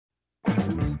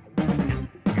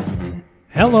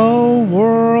Hello,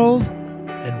 world,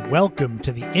 and welcome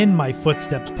to the In My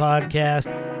Footsteps podcast.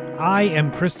 I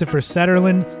am Christopher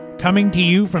Setterlin, coming to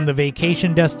you from the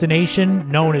vacation destination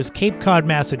known as Cape Cod,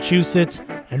 Massachusetts,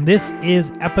 and this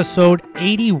is episode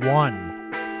 81.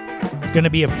 It's going to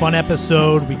be a fun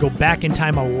episode. We go back in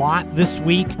time a lot this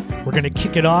week. We're going to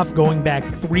kick it off going back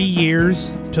 3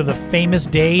 years to the famous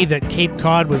day that Cape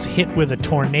Cod was hit with a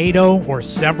tornado, or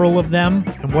several of them,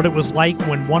 and what it was like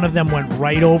when one of them went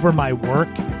right over my work.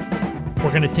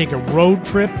 We're going to take a road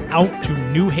trip out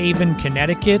to New Haven,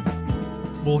 Connecticut.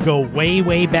 We'll go way,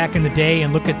 way back in the day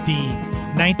and look at the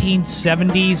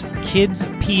 1970s kids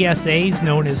PSAs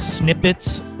known as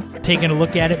Snipets, taking a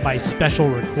look at it by special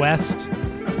request.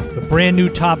 The brand new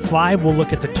top 5, we'll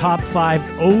look at the top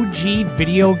 5 OG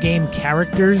video game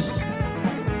characters.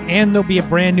 And there'll be a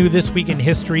brand new This Week in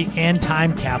History and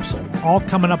time capsule, all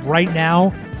coming up right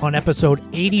now on episode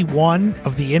 81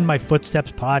 of the In My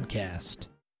Footsteps podcast.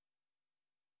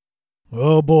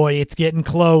 Oh boy, it's getting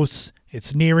close.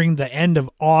 It's nearing the end of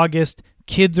August.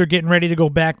 Kids are getting ready to go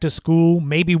back to school.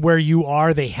 Maybe where you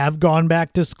are, they have gone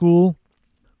back to school.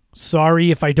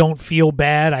 Sorry if I don't feel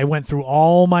bad. I went through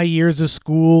all my years of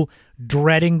school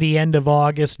dreading the end of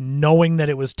August, knowing that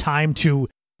it was time to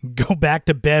go back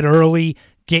to bed early,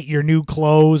 get your new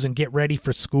clothes, and get ready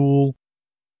for school.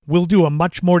 We'll do a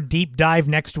much more deep dive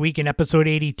next week in episode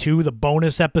 82. The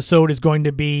bonus episode is going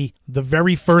to be the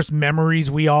very first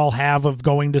memories we all have of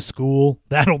going to school.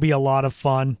 That'll be a lot of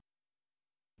fun.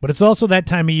 But it's also that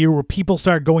time of year where people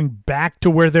start going back to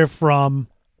where they're from,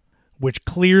 which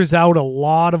clears out a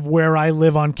lot of where I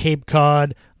live on Cape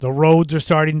Cod. The roads are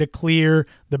starting to clear.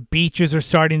 The beaches are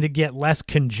starting to get less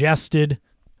congested.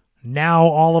 Now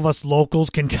all of us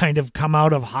locals can kind of come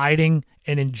out of hiding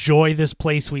and enjoy this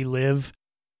place we live.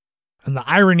 And the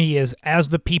irony is, as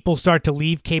the people start to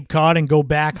leave Cape Cod and go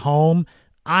back home,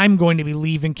 I'm going to be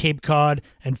leaving Cape Cod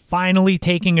and finally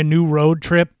taking a new road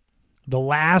trip. The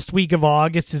last week of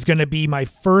August is going to be my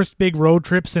first big road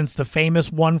trip since the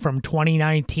famous one from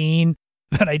 2019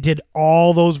 that I did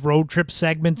all those road trip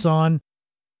segments on.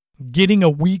 Getting a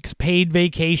week's paid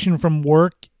vacation from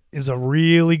work is a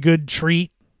really good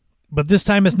treat. But this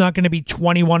time it's not going to be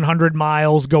 2,100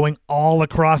 miles going all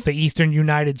across the eastern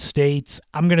United States.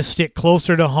 I'm going to stick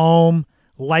closer to home,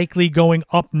 likely going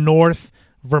up north,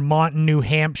 Vermont and New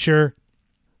Hampshire.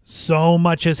 So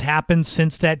much has happened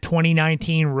since that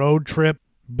 2019 road trip,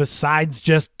 besides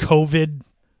just COVID,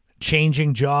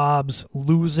 changing jobs,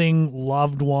 losing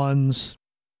loved ones.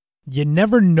 You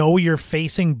never know you're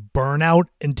facing burnout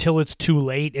until it's too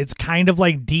late. It's kind of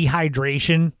like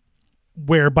dehydration,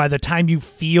 where by the time you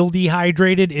feel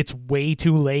dehydrated, it's way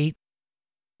too late.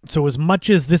 So as much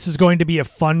as this is going to be a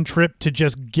fun trip to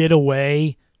just get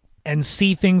away and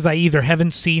see things I either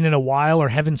haven't seen in a while or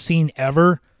haven't seen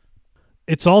ever,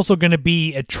 it's also going to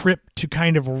be a trip to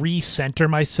kind of recenter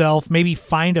myself, maybe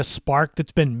find a spark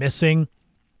that's been missing.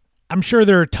 I'm sure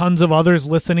there are tons of others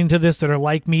listening to this that are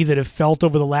like me, that have felt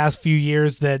over the last few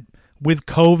years that with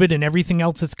COVID and everything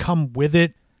else that's come with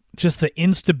it, just the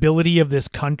instability of this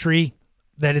country,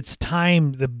 that it's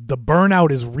time, the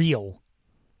burnout is real.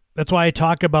 That's why I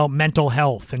talk about mental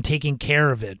health and taking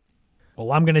care of it.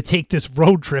 Well, I'm going to take this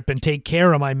road trip and take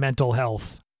care of my mental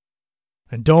health.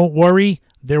 And don't worry,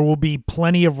 there will be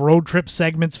plenty of road trip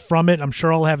segments from it. I'm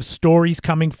sure I'll have stories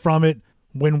coming from it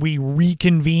when we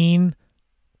reconvene,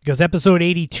 because episode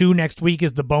 82 next week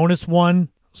is the bonus one.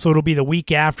 So it'll be the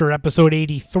week after episode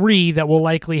 83 that will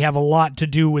likely have a lot to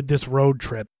do with this road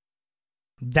trip.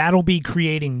 That'll be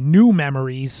creating new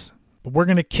memories, but we're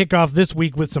going to kick off this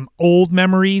week with some old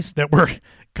memories that were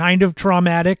kind of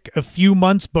traumatic a few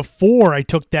months before I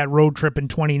took that road trip in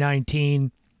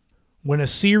 2019. When a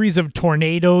series of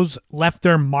tornadoes left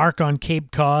their mark on Cape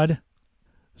Cod.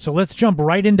 So let's jump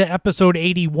right into episode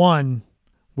 81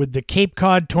 with the Cape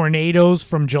Cod tornadoes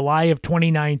from July of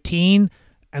 2019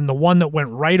 and the one that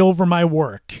went right over my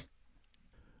work.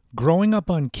 Growing up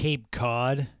on Cape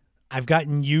Cod, I've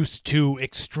gotten used to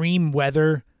extreme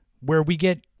weather where we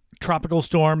get tropical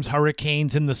storms,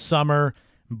 hurricanes in the summer,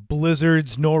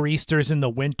 blizzards, nor'easters in the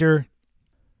winter.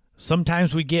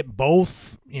 Sometimes we get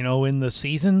both, in the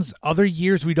seasons. Other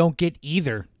years we don't get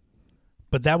either.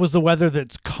 But that was the weather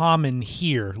that's common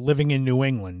here, living in New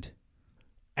England.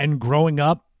 And growing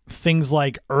up, things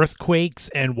like earthquakes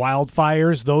and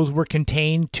wildfires, those were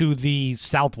contained to the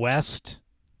Southwest.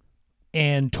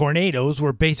 And tornadoes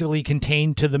were basically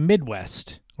contained to the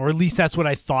Midwest. Or at least that's what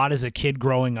I thought as a kid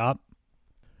growing up.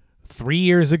 3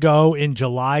 years ago, in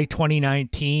July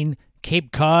 2019,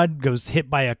 Cape Cod was hit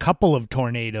by a couple of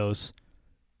tornadoes,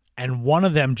 and one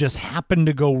of them just happened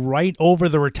to go right over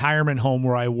the retirement home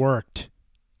where I worked.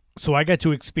 So I got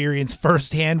to experience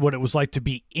firsthand what it was like to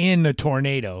be in a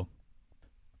tornado.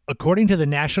 According to the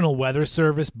National Weather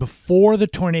Service, before the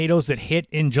tornadoes that hit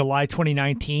in July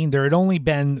 2019, there had only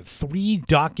been 3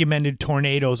 documented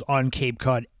tornadoes on Cape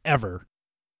Cod ever.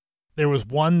 There was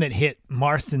one that hit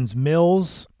Marston's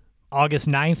Mills, August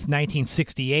 9th,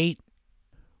 1968.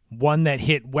 One that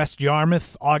hit West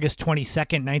Yarmouth, August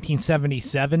 22nd,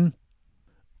 1977.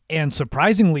 And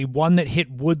surprisingly, one that hit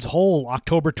Woods Hole,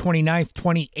 October 29th,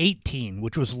 2018,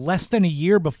 which was less than a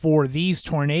year before these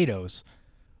tornadoes.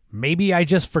 Maybe I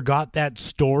just forgot that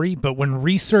story, but when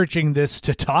researching this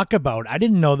to talk about, I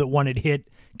didn't know that one had hit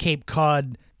Cape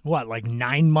Cod, like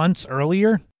 9 months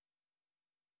earlier?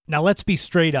 Now, let's be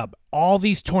straight up. All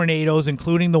these tornadoes,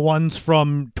 including the ones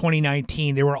from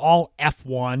 2019, they were all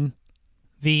F1.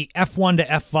 The F1 to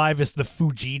F5 is the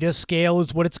Fujita scale,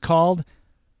 is what it's called.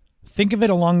 Think of it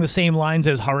along the same lines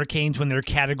as hurricanes when they're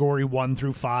category 1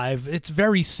 through 5. It's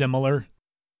very similar.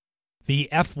 The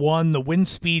F1, the wind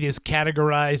speed is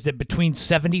categorized at between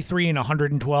 73 and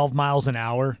 112 miles an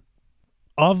hour.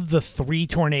 Of the 3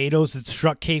 tornadoes that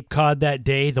struck Cape Cod that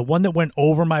day, the one that went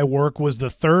over my work was the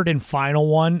third and final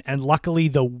one, and luckily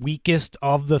the weakest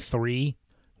of the 3,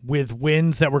 with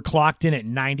winds that were clocked in at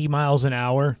 90 miles an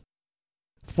hour.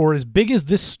 For as big as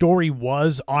this story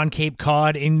was on Cape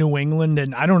Cod in New England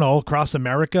and, across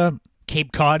America,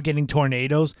 Cape Cod getting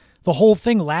tornadoes, the whole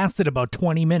thing lasted about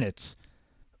 20 minutes.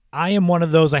 I am one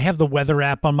of those, I have the weather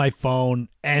app on my phone,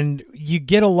 and you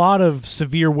get a lot of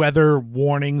severe weather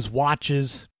warnings,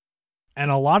 watches,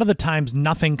 and a lot of the times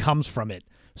nothing comes from it.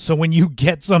 So when you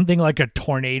get something like a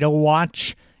tornado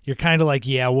watch, you're kind of like,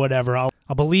 yeah, whatever, I'll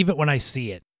believe it when I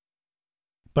see it.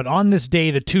 But on this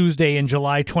day, the Tuesday in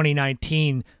July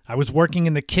 2019, I was working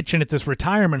in the kitchen at this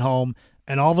retirement home,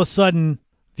 and all of a sudden,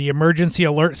 the emergency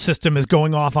alert system is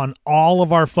going off on all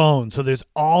of our phones. So there's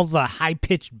all the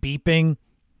high-pitched beeping.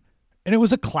 And it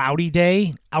was a cloudy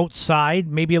day outside,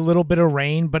 maybe a little bit of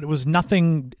rain, but it was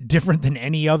nothing different than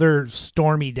any other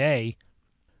stormy day.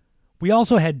 We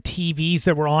also had TVs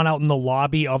that were on out in the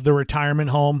lobby of the retirement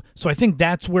home. So I think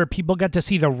that's where people got to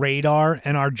see the radar,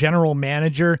 and our general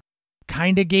manager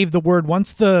kind of gave the word.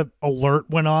 Once the alert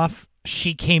went off,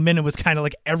 she came in and was kind of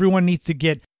like, everyone needs to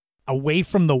get away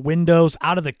from the windows,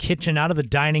 out of the kitchen, out of the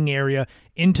dining area,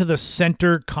 into the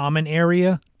center common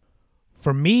area.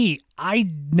 For me,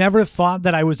 I never thought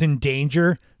that I was in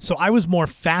danger, so I was more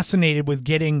fascinated with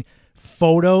getting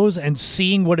photos and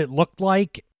seeing what it looked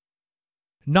like,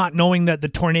 not knowing that the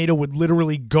tornado would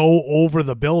literally go over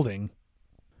the building.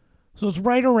 So it's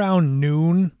right around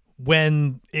noon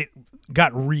when it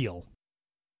got real.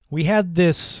 We had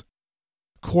this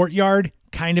courtyard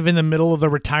kind of in the middle of the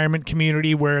retirement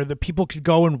community where the people could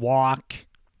go and walk.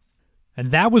 And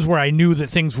that was where I knew that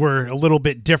things were a little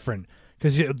bit different,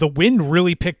 because the wind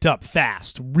really picked up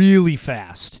fast, really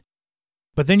fast.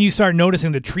 But then you start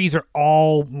noticing the trees are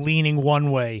all leaning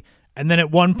one way. And then at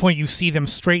one point you see them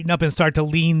straighten up and start to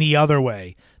lean the other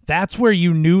way. That's where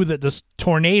you knew that this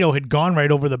tornado had gone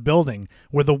right over the building,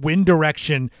 where the wind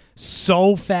direction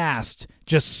so fast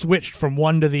just switched from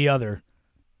one to the other.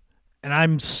 And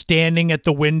I'm standing at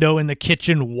the window in the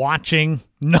kitchen watching,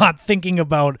 not thinking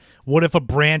about what if a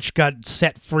branch got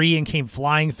set free and came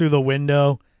flying through the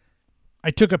window. I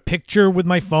took a picture with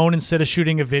my phone instead of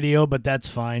shooting a video, but that's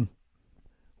fine.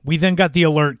 We then got the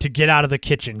alert to get out of the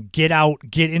kitchen, get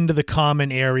out, get into the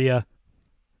common area.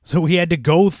 So we had to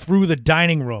go through the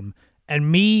dining room.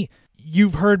 And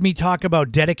you've heard me talk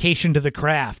about dedication to the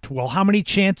craft. Well, how many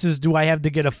chances do I have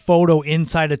to get a photo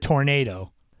inside a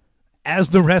tornado? As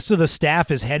the rest of the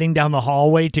staff is heading down the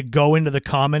hallway to go into the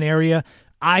common area,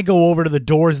 I go over to the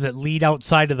doors that lead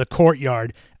outside of the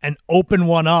courtyard and open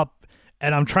one up.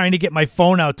 And I'm trying to get my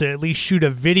phone out to at least shoot a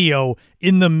video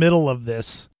in the middle of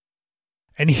this.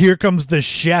 And here comes the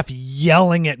chef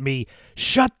yelling at me,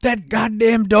 "Shut that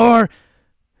goddamn door!"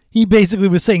 He basically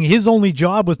was saying his only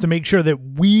job was to make sure that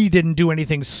we didn't do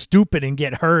anything stupid and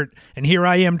get hurt. And here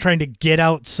I am trying to get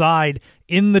outside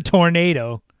in the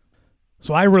tornado.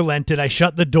 So I relented. I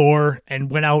shut the door and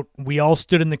went out. We all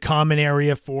stood in the common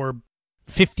area for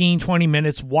 15, 20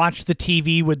 minutes, watched the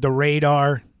TV with the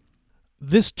radar.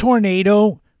 This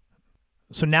tornado,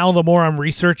 so now the more I'm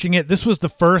researching it, this was the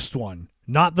first one,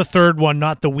 not the third one,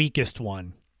 not the weakest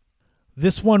one.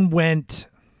 This one went,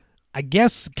 I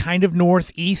guess, kind of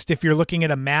northeast if you're looking at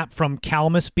a map from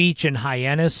Calamus Beach and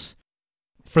Hyannis,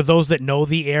 for those that know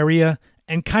the area.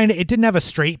 And kind of, it didn't have a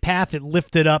straight path. It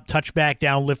lifted up, touched back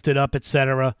down, lifted up,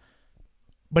 etc.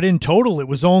 But in total, it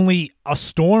was only a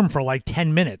storm for like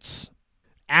 10 minutes.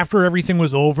 after everything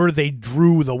was over,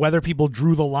 the weather people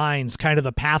drew the lines, kind of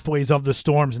the pathways of the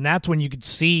storms, and that's when you could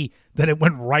see that it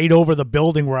went right over the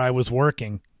building where I was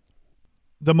working.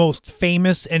 The most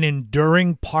famous and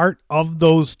enduring part of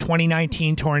those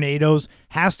 2019 tornadoes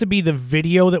has to be the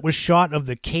video that was shot of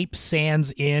the Cape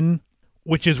Sands Inn,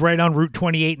 which is right on Route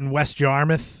 28 in West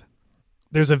Yarmouth.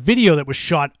 There's a video that was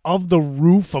shot of the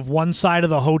roof of one side of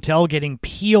the hotel getting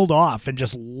peeled off and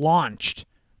just launched.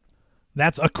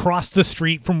 That's across the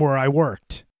street from where I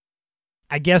worked.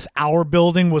 I guess our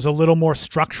building was a little more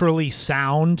structurally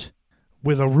sound,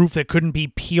 with a roof that couldn't be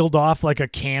peeled off like a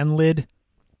can lid.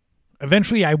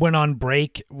 Eventually, I went on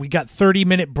break. We got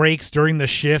 30-minute breaks during the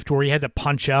shift where we had to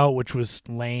punch out, which was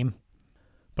lame.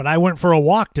 But I went for a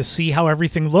walk to see how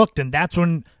everything looked, and that's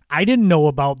when I didn't know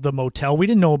about the motel. We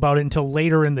didn't know about it until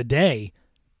later in the day.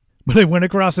 But I went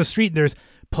across the street. There's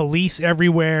police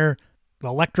everywhere,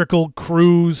 electrical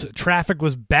crews, traffic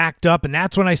was backed up, and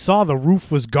that's when I saw the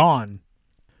roof was gone.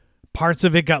 Parts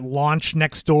of it got launched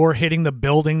next door, hitting the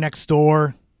building next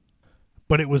door.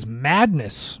 But it was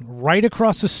madness right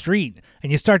across the street.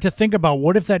 And you start to think about,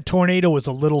 what if that tornado was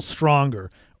a little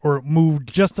stronger, or it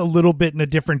moved just a little bit in a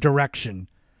different direction?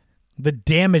 The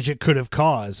damage it could have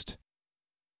caused.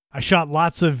 I shot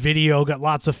lots of video, got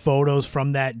lots of photos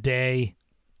from that day.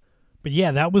 But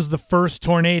yeah, that was the first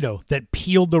tornado that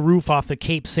peeled the roof off the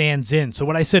Cape Sands Inn. So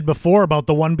what I said before about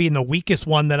the one being the weakest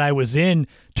one that I was in,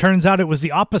 turns out it was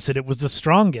the opposite. It was the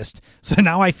strongest. So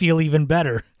now I feel even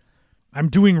better. I'm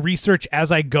doing research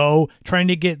as I go, trying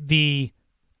to get the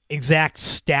exact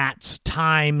stats,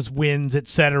 times, winds,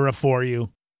 etc. for you.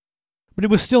 But it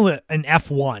was still an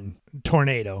F1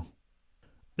 tornado.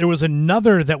 There was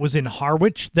another that was in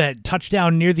Harwich that touched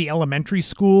down near the elementary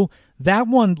school. That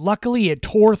one, luckily, it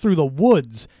tore through the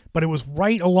woods, but it was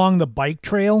right along the bike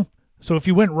trail. So if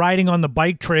you went riding on the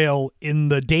bike trail in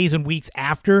the days and weeks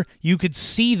after, you could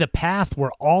see the path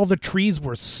where all the trees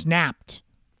were snapped.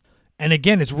 And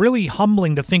again, it's really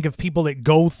humbling to think of people that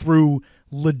go through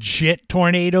legit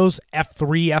tornadoes,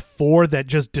 F3, F4, that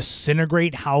just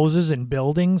disintegrate houses and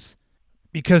buildings.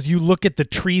 Because you look at the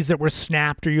trees that were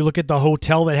snapped, or you look at the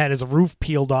hotel that had its roof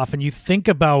peeled off, and you think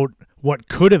about what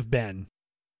could have been.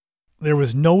 There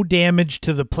was no damage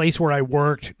to the place where I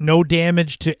worked, no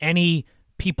damage to any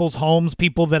people's homes,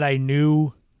 people that I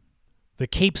knew. The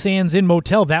Cape Sands Inn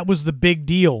Motel, that was the big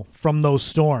deal from those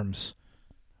storms.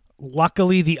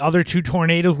 Luckily, the other two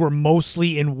tornadoes were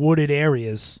mostly in wooded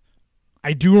areas.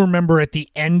 I do remember at the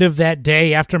end of that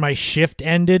day, after my shift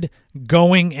ended,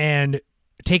 going and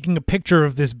taking a picture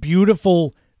of this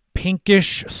beautiful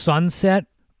pinkish sunset,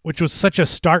 which was such a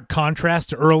stark contrast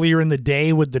to earlier in the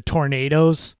day with the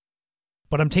tornadoes.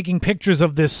 But I'm taking pictures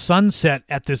of this sunset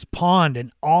at this pond,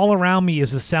 and all around me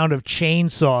is the sound of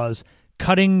chainsaws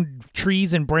cutting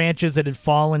trees and branches that had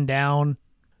fallen down.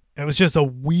 It was just a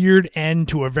weird end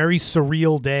to a very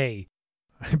surreal day,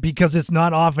 because it's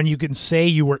not often you can say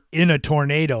you were in a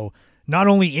tornado. Not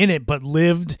only in it, but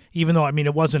lived, even though,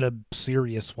 it wasn't a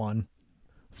serious one.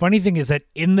 Funny thing is that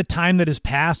in the time that has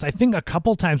passed, I think a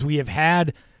couple times we have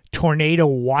had tornado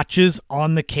watches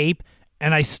on the Cape,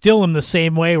 and I still am the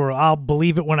same way, where I'll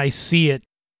believe it when I see it.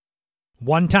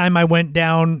 One time I went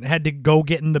down, had to go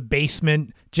get in the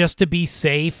basement just to be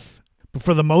safe. But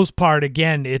for the most part,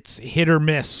 again, it's hit or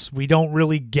miss. We don't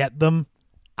really get them.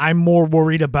 I'm more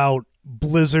worried about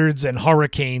blizzards and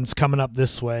hurricanes coming up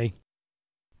this way.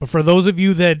 But for those of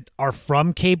you that are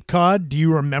from Cape Cod, do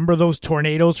you remember those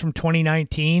tornadoes from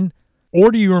 2019?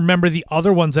 Or do you remember the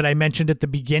other ones that I mentioned at the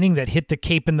beginning that hit the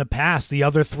Cape in the past, the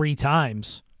other 3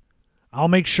 times? I'll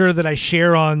make sure that I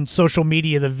share on social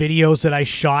media the videos that I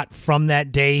shot from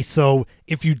that day, so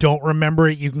if you don't remember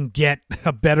it, you can get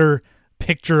a better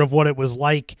picture of what it was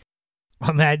like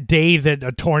on that day that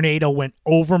a tornado went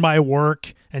over my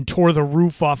work and tore the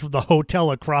roof off of the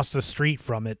hotel across the street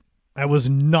from it. That was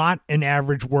not an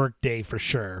average work day for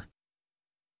sure.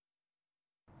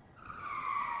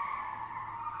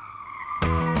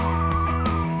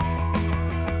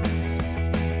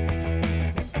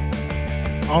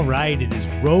 All right, it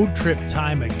is road trip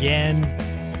time again.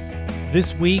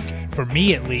 This week, for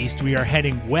me at least, we are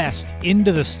heading west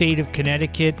into the state of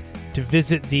Connecticut to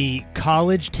visit the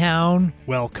college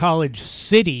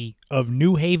city of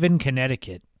New Haven,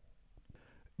 Connecticut.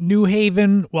 New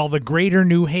Haven, the greater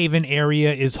New Haven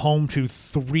area is home to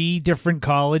 3 different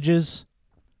colleges.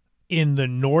 In the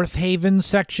North Haven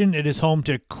section, it is home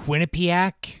to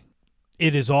Quinnipiac.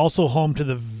 It is also home to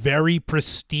the very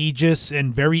prestigious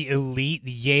and very elite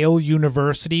Yale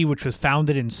University, which was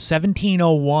founded in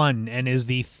 1701 and is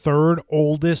the 3rd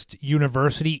oldest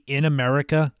university in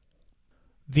America.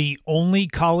 The only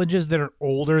colleges that are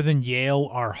older than Yale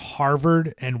are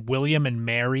Harvard and William and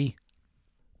Mary.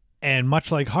 And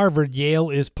much like Harvard, Yale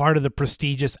is part of the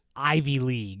prestigious Ivy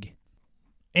League.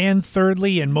 And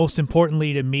thirdly, and most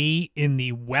importantly to me, in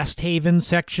the West Haven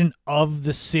section of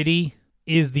the city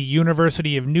is the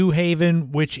University of New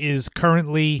Haven, which is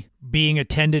currently being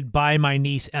attended by my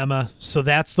niece Emma. So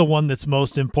that's the one that's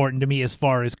most important to me as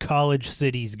far as college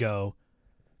cities go.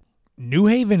 New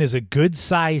Haven is a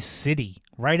good-sized city,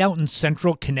 right out in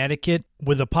central Connecticut,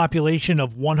 with a population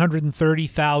of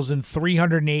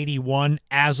 130,381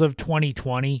 as of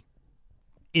 2020.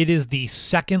 It is the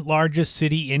second largest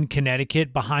city in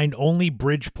Connecticut, behind only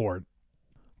Bridgeport.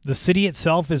 The city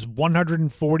itself is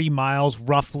 140 miles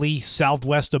roughly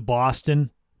southwest of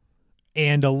Boston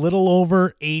and a little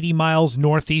over 80 miles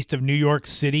northeast of New York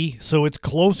City, so it's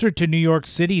closer to New York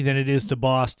City than it is to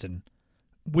Boston,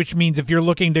 which means if you're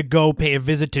looking to go pay a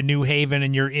visit to New Haven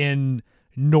and you're in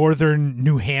northern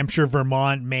New Hampshire,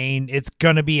 Vermont, Maine, it's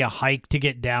going to be a hike to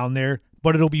get down there,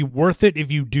 but it'll be worth it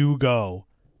if you do go.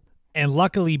 And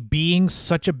luckily, being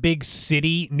such a big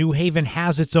city, New Haven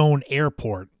has its own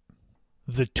airport,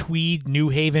 the Tweed New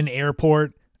Haven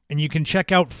Airport, and you can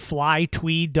check out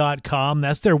flytweed.com.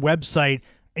 That's their website,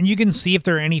 and you can see if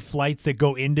there are any flights that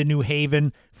go into New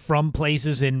Haven from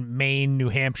places in Maine, New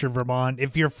Hampshire, Vermont,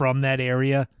 if you're from that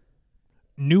area.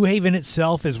 New Haven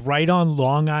itself is right on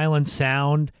Long Island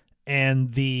Sound,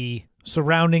 and the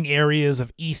surrounding areas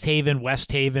of East Haven,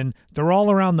 West Haven, they're all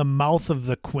around the mouth of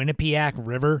the Quinnipiac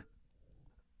River.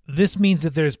 This means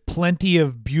that there's plenty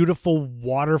of beautiful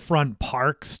waterfront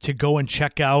parks to go and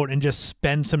check out and just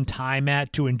spend some time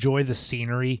at to enjoy the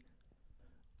scenery.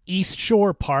 East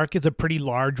Shore Park is a pretty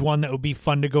large one that would be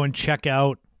fun to go and check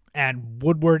out at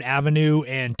Woodward Avenue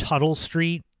and Tuttle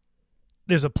Street.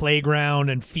 There's a playground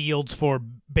and fields for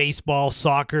baseball,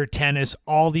 soccer, tennis,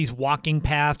 all these walking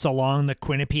paths along the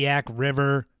Quinnipiac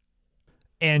River.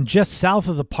 And just south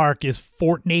of the park is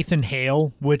Fort Nathan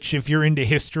Hale, which if you're into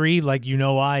history, like you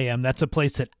know I am, that's a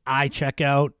place that I check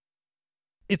out.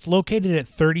 It's located at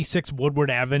 36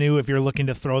 Woodward Avenue if you're looking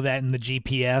to throw that in the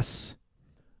GPS.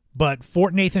 But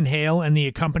Fort Nathan Hale and the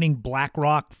accompanying Black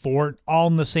Rock Fort, all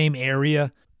in the same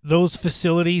area. Those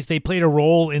facilities, they played a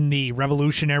role in the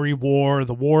Revolutionary War,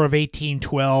 the War of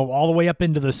 1812, all the way up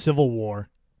into the Civil War.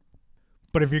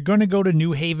 But if you're going to go to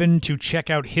New Haven to check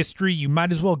out history, you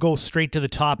might as well go straight to the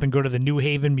top and go to the New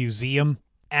Haven Museum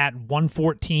at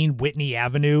 114 Whitney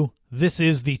Avenue. This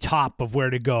is the top of where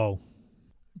to go.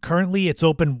 Currently, it's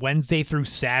open Wednesday through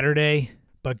Saturday,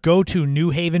 but go to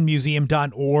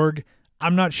newhavenmuseum.org.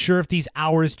 I'm not sure if these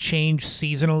hours change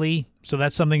seasonally, so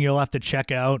that's something you'll have to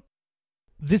check out.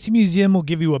 This museum will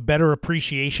give you a better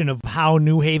appreciation of how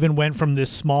New Haven went from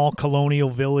this small colonial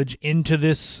village into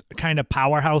this kind of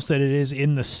powerhouse that it is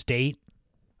in the state.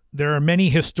 There are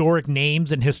many historic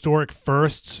names and historic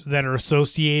firsts that are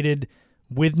associated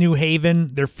with New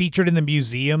Haven. They're featured in the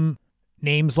museum.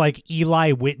 Names like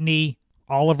Eli Whitney,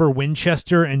 Oliver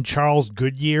Winchester, and Charles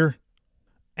Goodyear.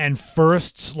 And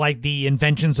firsts like the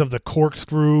inventions of the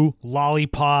corkscrew,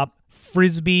 lollipop,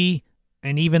 frisbee,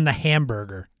 and even the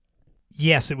hamburger.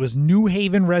 Yes, it was New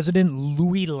Haven resident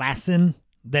Louis Lasson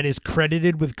that is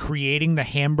credited with creating the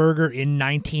hamburger in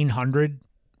 1900.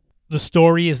 The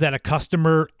story is that a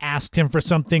customer asked him for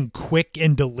something quick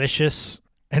and delicious,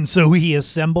 and so he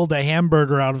assembled a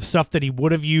hamburger out of stuff that he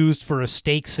would have used for a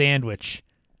steak sandwich.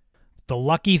 The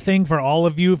lucky thing for all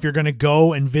of you, if you're going to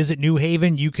go and visit New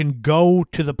Haven, you can go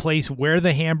to the place where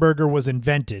the hamburger was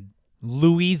invented,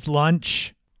 Louis'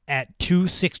 Lunch at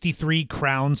 263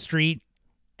 Crown Street.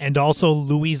 And also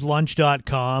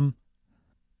louislunch.com.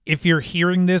 If you're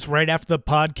hearing this right after the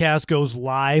podcast goes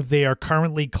live, they are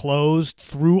currently closed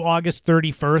through August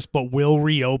 31st, but will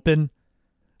reopen.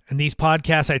 And these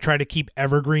podcasts I try to keep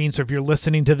evergreen, so if you're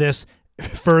listening to this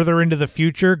further into the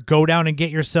future, go down and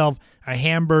get yourself a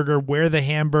hamburger where the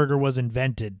hamburger was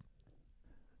invented.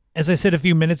 As I said a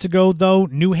few minutes ago, though,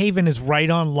 New Haven is right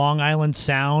on Long Island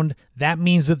Sound. That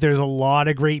means that there's a lot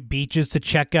of great beaches to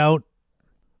check out.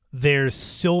 There's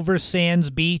Silver Sands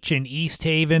Beach in East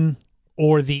Haven,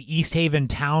 or the East Haven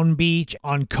Town Beach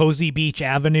on Cozy Beach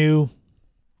Avenue.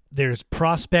 There's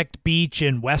Prospect Beach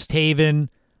in West Haven.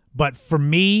 But for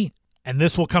me, and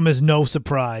this will come as no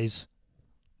surprise,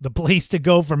 the place to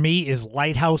go for me is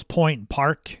Lighthouse Point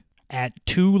Park at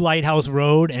 2 Lighthouse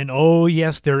Road. And oh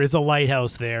yes, there is a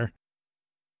lighthouse there.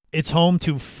 It's home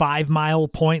to 5 Mile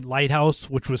Point Lighthouse,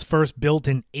 which was first built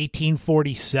in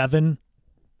 1847.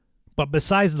 But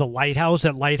besides the lighthouse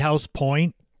at Lighthouse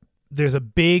Point, there's a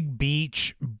big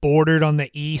beach bordered on the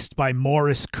east by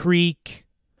Morris Creek,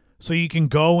 So you can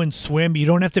go and swim. You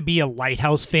don't have to be a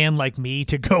Lighthouse fan like me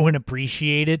to go and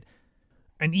appreciate it.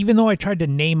 And even though I tried to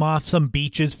name off some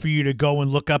beaches for you to go and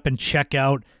look up and check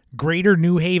out, Greater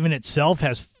New Haven itself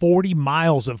has 40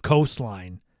 miles of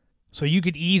coastline. So you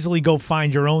could easily go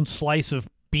find your own slice of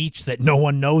beach that no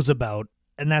one knows about,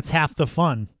 and that's half the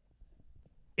fun.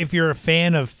 If you're a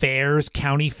fan of fairs,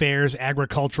 county fairs,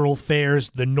 agricultural fairs,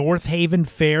 the North Haven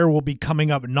Fair will be coming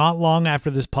up not long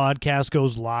after this podcast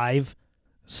goes live,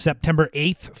 September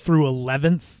 8th through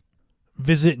 11th.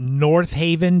 Visit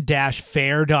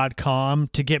northaven-fair.com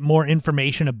to get more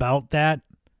information about that.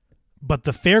 But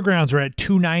the fairgrounds are at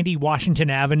 290 Washington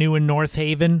Avenue in North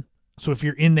Haven. So if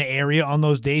you're in the area on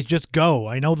those days, just go.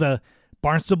 I know the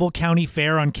Barnstable County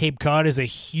Fair on Cape Cod is a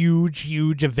huge,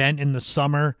 huge event in the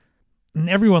summer. And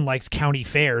everyone likes county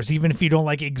fairs. Even if you don't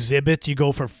like exhibits, you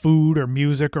go for food or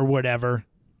music or whatever.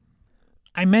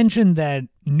 I mentioned that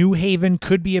New Haven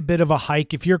could be a bit of a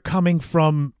hike if you're coming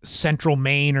from central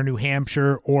Maine or New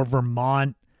Hampshire or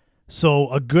Vermont.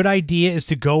 So a good idea is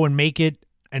to go and make it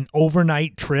an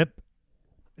overnight trip.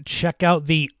 Check out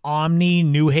the Omni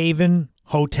New Haven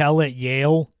Hotel at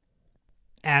Yale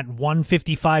at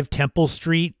 155 Temple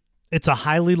Street. It's a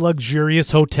highly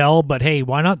luxurious hotel, but hey,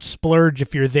 why not splurge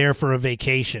if you're there for a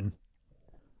vacation?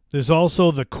 There's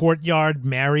also the Courtyard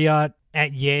Marriott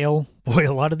at Yale. Boy,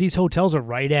 a lot of these hotels are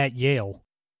right at Yale.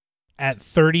 At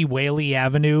 30 Whaley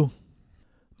Avenue.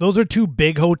 Those are two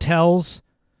big hotels,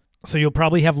 so you'll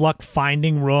probably have luck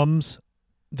finding rooms.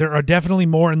 There are definitely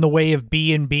more in the way of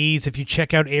B&Bs if you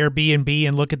check out Airbnb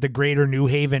and look at the Greater New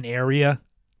Haven area.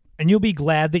 And you'll be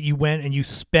glad that you went and you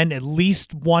spent at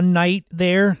least one night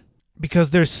there because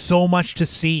there's so much to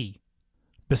see.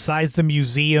 Besides the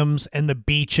museums and the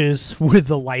beaches with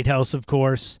the lighthouse, of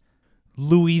course.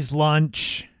 Louis'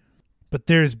 Lunch. But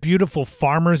there's beautiful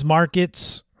farmers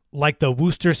markets like the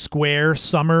Wooster Square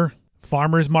Summer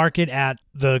Farmers Market at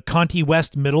the Conti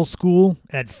West Middle School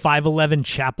at 511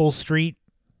 Chapel Street.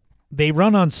 They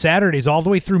run on Saturdays all the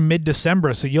way through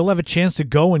mid-December, so you'll have a chance to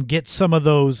go and get some of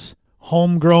those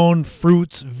homegrown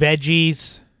fruits,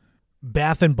 veggies,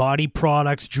 bath and body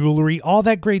products, jewelry, all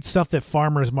that great stuff that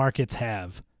farmers markets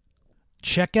have.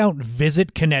 Check out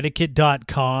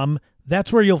visitconnecticut.com.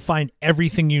 That's where you'll find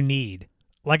everything you need.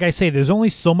 Like I say, there's only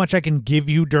so much I can give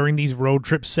you during these road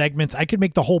trip segments. I could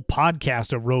make the whole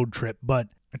podcast a road trip, but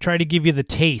I try to give you the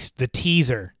taste, the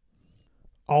teaser.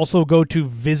 Also go to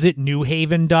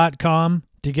visitnewhaven.com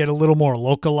to get a little more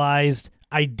localized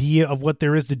idea of what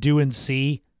there is to do and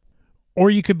see. Or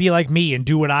you could be like me and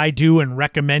do what I do and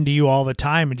recommend to you all the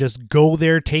time and just go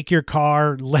there, take your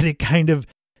car, let it kind of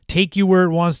take you where it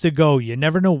wants to go. You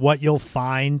never know what you'll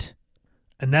find.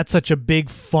 And that's such a big,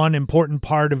 fun, important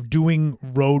part of doing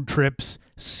road trips,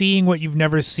 seeing what you've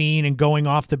never seen and going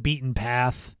off the beaten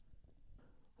path.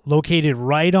 Located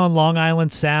right on Long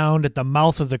Island Sound at the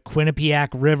mouth of the Quinnipiac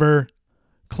River.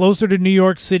 Closer to New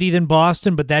York City than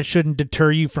Boston, but that shouldn't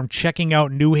deter you from checking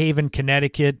out New Haven,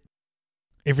 Connecticut.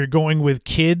 If you're going with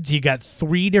kids, you got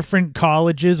 3 different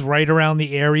colleges right around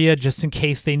the area just in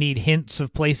case they need hints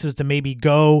of places to maybe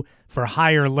go for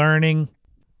higher learning.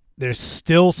 There's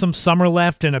still some summer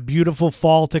left and a beautiful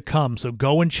fall to come, so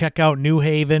go and check out New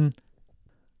Haven.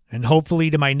 And hopefully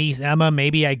to my niece Emma,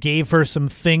 maybe I gave her some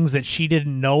things that she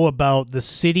didn't know about the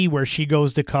city where she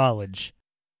goes to college.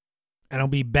 And I'll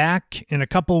be back in a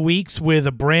couple weeks with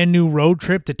a brand new road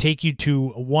trip to take you to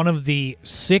one of the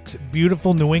 6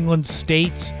 beautiful New England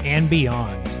states and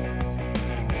beyond.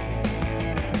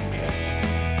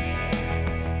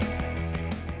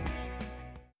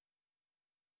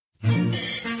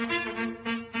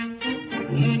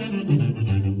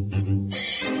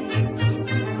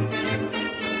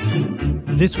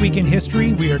 This week in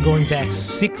history, we are going back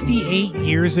 68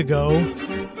 years ago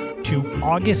to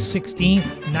August 16th,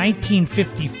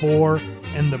 1954,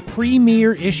 and the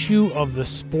premiere issue of the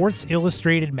Sports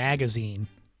Illustrated magazine.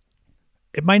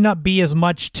 It might not be as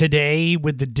much today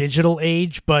with the digital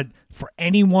age, but for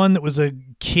anyone that was a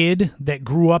kid that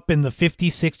grew up in the 50s,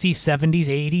 60s, 70s,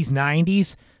 80s,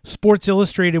 90s, Sports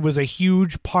Illustrated was a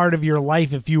huge part of your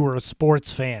life if you were a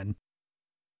sports fan.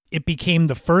 It became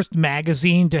the first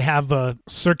magazine to have a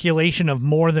circulation of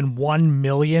more than 1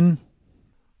 million.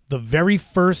 The very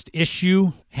first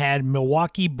issue had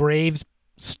Milwaukee Braves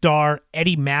star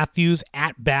Eddie Matthews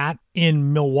at bat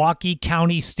in Milwaukee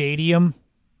County Stadium,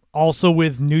 also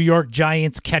with New York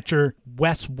Giants catcher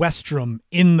Wes Westrom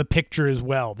in the picture as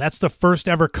well. That's the first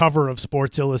ever cover of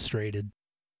Sports Illustrated.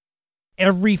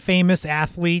 Every famous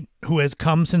athlete who has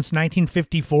come since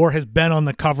 1954 has been on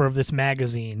the cover of this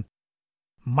magazine.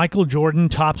 Michael Jordan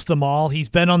tops them all. He's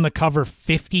been on the cover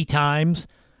 50 times.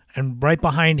 And right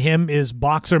behind him is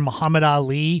boxer Muhammad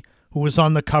Ali, who was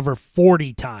on the cover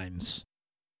 40 times.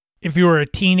 If you were a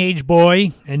teenage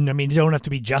boy, and I mean, you don't have to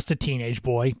be just a teenage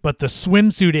boy, but the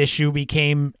swimsuit issue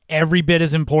became every bit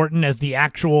as important as the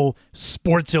actual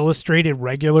Sports Illustrated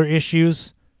regular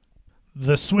issues.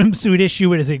 The swimsuit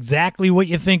issue is exactly what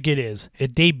you think it is.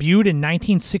 It debuted in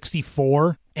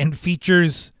 1964 and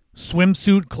features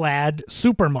swimsuit-clad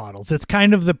supermodels. It's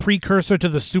kind of the precursor to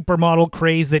the supermodel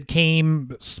craze that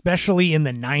came especially in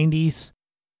the 90s.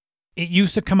 It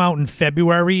used to come out in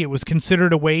February. It was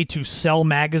considered a way to sell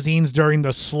magazines during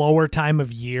the slower time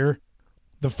of year.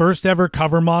 The first ever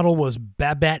cover model was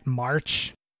Babette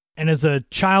March. And as a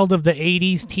child of the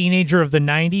 80s, teenager of the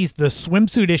 90s, the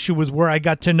swimsuit issue was where I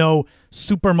got to know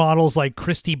supermodels like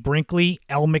Christy Brinkley,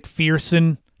 Elle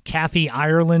Macpherson, Kathy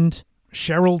Ireland,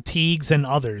 Cheryl Tiegs, and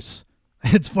others.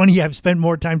 It's funny, I've spent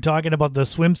more time talking about the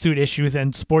swimsuit issue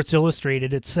than Sports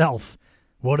Illustrated itself.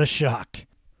 What a shock.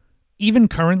 Even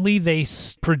currently, they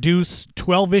produce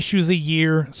 12 issues a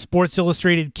year, Sports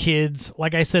Illustrated Kids,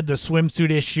 like I said, the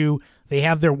swimsuit issue. They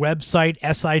have their website,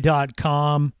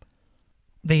 si.com.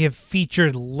 They have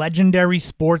featured legendary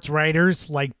sports writers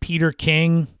like Peter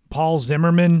King, Paul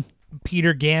Zimmerman,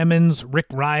 Peter Gammons, Rick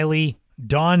Riley,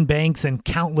 Don Banks, and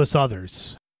countless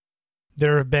others.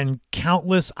 There have been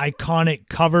countless iconic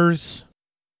covers.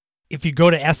 If you go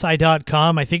to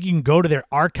si.com, I think you can go to their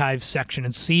archives section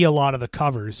and see a lot of the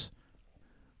covers.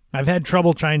 I've had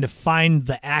trouble trying to find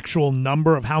the actual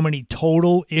number of how many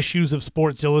total issues of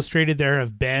Sports Illustrated there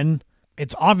have been.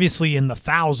 It's obviously in the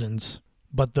thousands,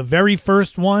 but the very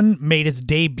first one made its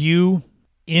debut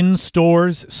in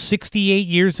stores 68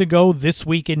 years ago this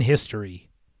week in history.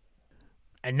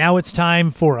 And now it's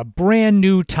time for a brand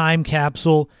new time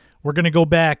capsule. We're going to go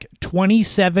back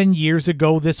 27 years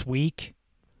ago this week.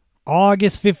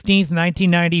 August 15th,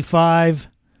 1995.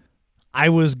 I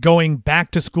was going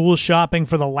back to school shopping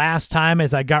for the last time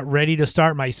as I got ready to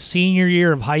start my senior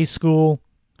year of high school.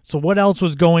 So what else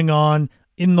was going on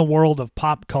in the world of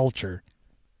pop culture?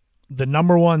 The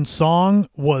number one song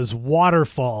was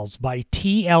Waterfalls by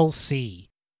TLC.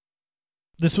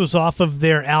 This was off of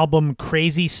their album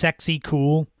Crazy Sexy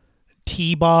Cool.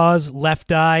 T-Boz,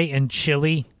 Left Eye, and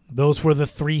Chili. Those were the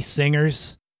three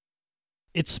singers.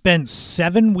 It spent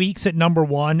 7 weeks at number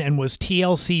one and was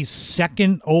TLC's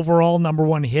second overall number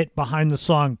one hit behind the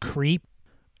song Creep.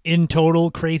 In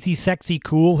total, Crazy Sexy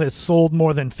Cool has sold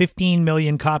more than 15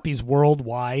 million copies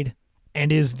worldwide and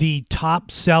is the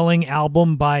top-selling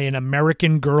album by an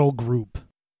American girl group.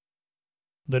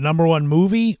 The number one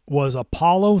movie was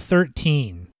Apollo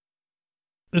 13.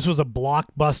 This was a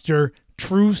blockbuster,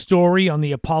 true story on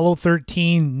the Apollo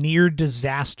 13 near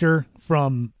disaster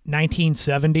from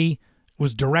 1970.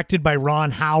 Was directed by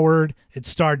Ron Howard. It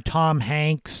starred Tom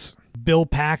Hanks, Bill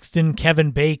Paxton,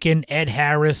 Kevin Bacon, Ed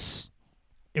Harris.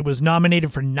 It was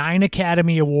nominated for 9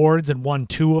 Academy Awards and won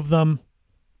 2 of them.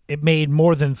 It made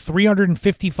more than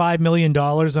 $355 million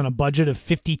on a budget of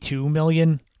 $52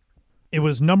 million. It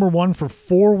was number one for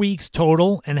 4 weeks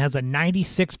total and has a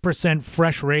 96%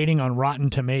 fresh rating on Rotten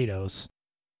Tomatoes.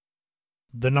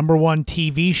 The number one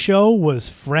TV show was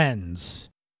Friends.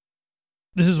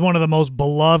 This is one of the most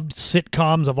beloved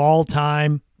sitcoms of all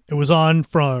time. It was on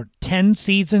for 10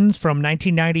 seasons from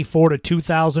 1994 to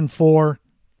 2004.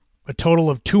 A total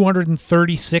of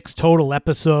 236 total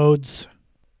episodes.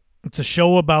 It's a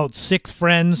show about 6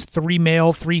 friends, 3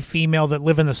 male, 3 female, that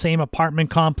live in the same apartment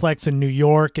complex in New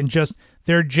York and just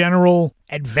their general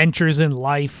adventures in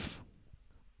life.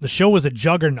 The show was a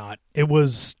juggernaut. It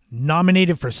was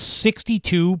nominated for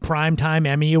 62 Primetime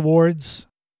Emmy Awards.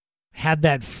 Had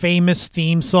that famous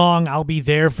theme song, I'll Be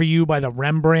There For You by the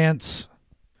Rembrandts.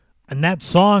 And that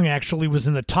song actually was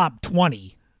in the top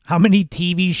 20. How many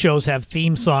TV shows have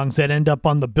theme songs that end up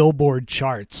on the Billboard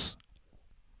charts?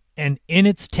 And in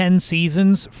its 10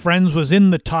 seasons, Friends was in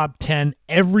the top 10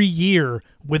 every year,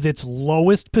 with its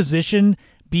lowest position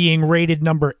being rated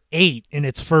number 8 in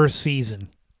its first season.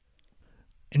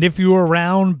 And if you were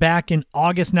around back in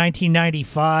August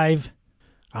 1995,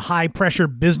 a high-pressure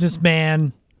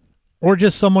businessman, or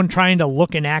just someone trying to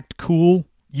look and act cool,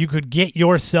 you could get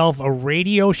yourself a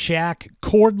Radio Shack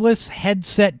cordless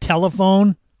headset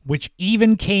telephone, which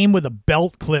even came with a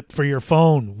belt clip for your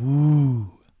phone.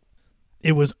 Woo!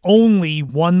 It was only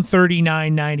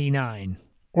 $139.99,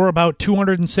 or about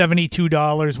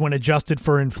 $272 when adjusted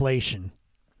for inflation.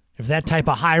 If that type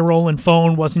of high-rolling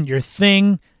phone wasn't your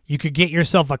thing, you could get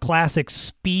yourself a classic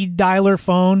speed dialer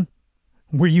phone,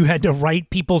 where you had to write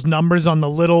people's numbers on the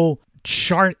little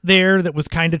chart there that was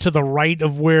kind of to the right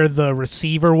of where the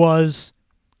receiver was.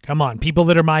 Come on, people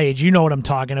that are my age, you know what I'm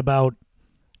talking about.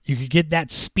 You could get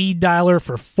that speed dialer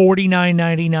for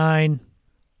 $49.99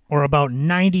 or about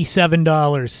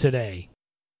 $97 today.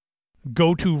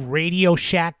 Go to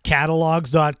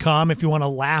RadioShackCatalogs.com if you want to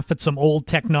laugh at some old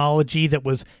technology that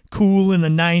was cool in the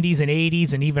 90s and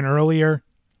 80s and even earlier.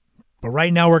 But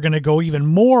right now we're going to go even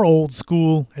more old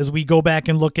school as we go back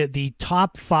and look at the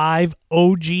top 5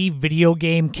 OG video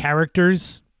game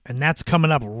characters, and that's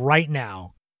coming up right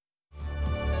now.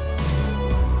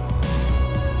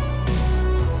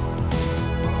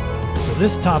 So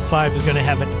this top 5 is going to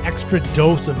have an extra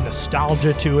dose of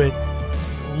nostalgia to it,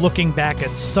 looking back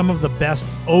at some of the best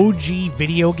OG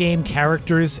video game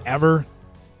characters ever.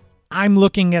 I'm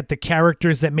looking at the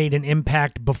characters that made an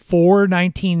impact before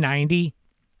 1990,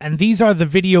 and these are the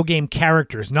video game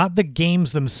characters, not the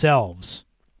games themselves.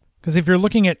 Because if you're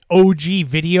looking at OG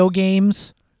video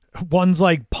games, ones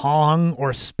like Pong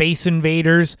or Space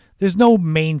Invaders, there's no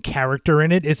main character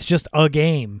in it, it's just a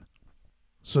game.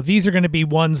 So these are going to be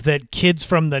ones that kids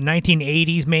from the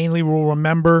 1980s mainly will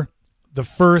remember. The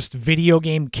first video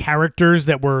game characters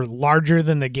that were larger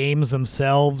than the games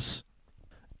themselves.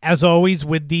 As always,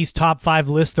 with these top 5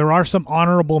 lists, there are some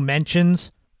honorable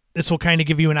mentions. This will kind of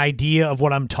give you an idea of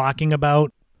what I'm talking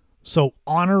about. So,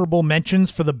 honorable mentions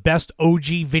for the best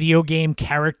OG video game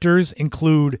characters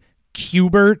include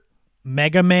Q*bert,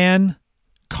 Mega Man,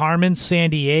 Carmen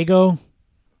Sandiego,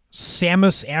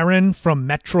 Samus Aran from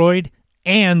Metroid,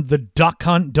 and the Duck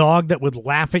Hunt dog that would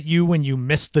laugh at you when you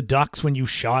missed the ducks when you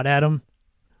shot at him.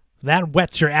 That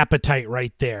whets your appetite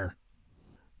right there.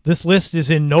 This list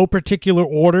is in no particular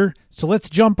order, so let's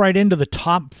jump right into the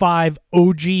top 5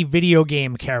 OG video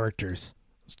game characters.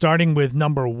 Starting with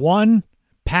number 1,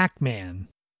 Pac-Man.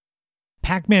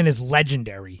 Pac-Man is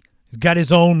legendary. He's got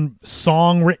his own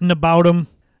song written about him.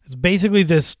 It's basically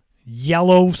this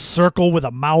yellow circle with a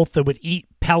mouth that would eat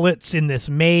pellets in this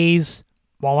maze,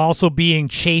 while also being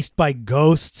chased by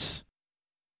ghosts.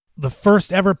 The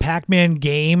first ever Pac-Man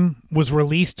game was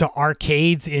released to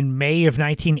arcades in May of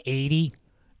 1980.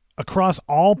 Across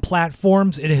all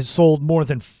platforms, it has sold more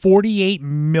than 48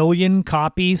 million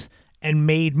copies and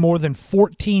made more than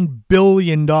 $14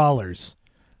 billion,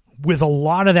 with a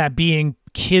lot of that being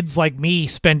kids like me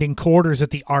spending quarters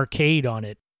at the arcade on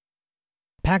it.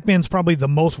 Pac-Man's probably the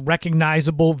most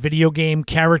recognizable video game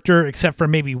character, except for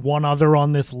maybe one other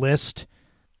on this list,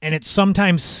 and it's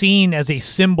sometimes seen as a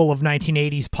symbol of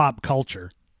 1980s pop culture.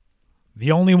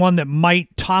 The only one that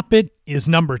might top it is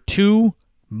number 2,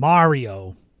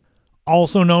 Mario.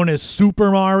 Also known as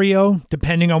Super Mario,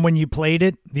 depending on when you played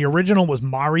it. The original was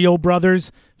Mario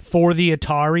Brothers for the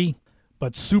Atari,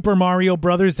 but Super Mario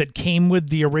Brothers that came with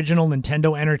the original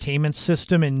Nintendo Entertainment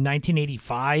System in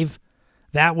 1985,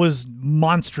 that was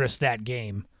monstrous, that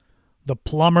game. The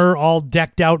plumber all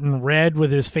decked out in red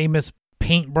with his famous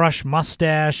paintbrush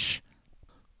mustache,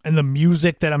 and the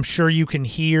music that I'm sure you can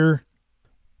hear.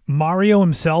 Mario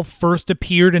himself first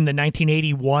appeared in the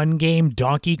 1981 game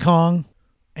Donkey Kong,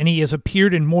 and he has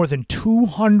appeared in more than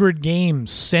 200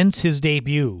 games since his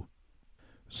debut.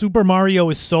 Super Mario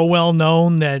is so well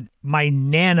known that my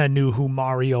Nana knew who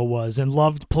Mario was and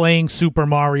loved playing Super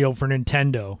Mario for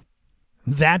Nintendo.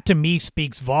 That to me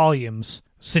speaks volumes,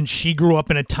 since she grew up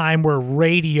in a time where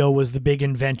radio was the big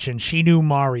invention. She knew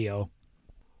Mario.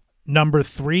 Number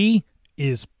 3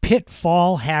 is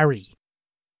Pitfall Harry.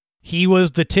 He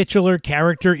was the titular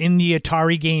character in the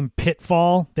Atari game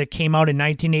Pitfall that came out in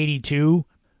 1982.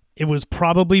 It was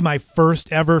probably my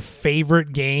first ever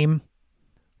favorite game.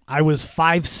 I was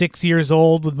 5-6 years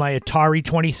old with my Atari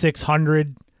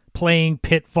 2600 playing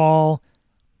Pitfall.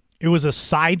 It was a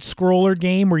side-scroller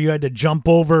game where you had to jump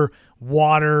over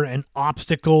water and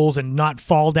obstacles and not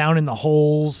fall down in the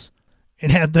holes.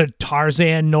 It had the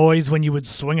Tarzan noise when you would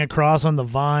swing across on the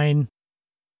vine.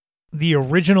 The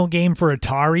original game for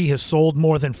Atari has sold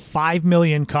more than 5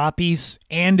 million copies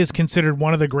and is considered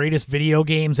one of the greatest video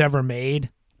games ever made.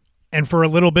 And for a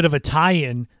little bit of a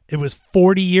tie-in, it was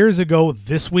 40 years ago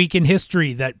this week in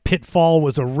history that Pitfall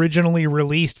was originally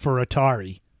released for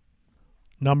Atari.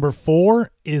 Number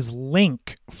 4 is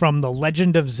Link from the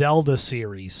Legend of Zelda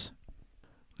series.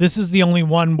 This is the only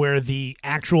one where the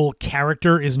actual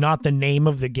character is not the name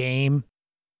of the game.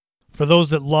 For those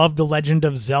that love The Legend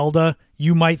of Zelda,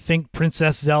 you might think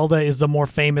Princess Zelda is the more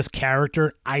famous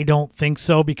character. I don't think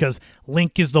so, because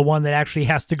Link is the one that actually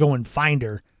has to go and find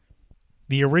her.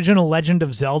 The original Legend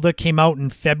of Zelda came out in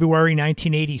February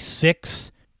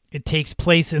 1986. It takes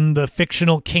place in the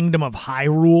fictional kingdom of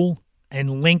Hyrule,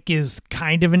 and Link is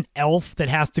kind of an elf that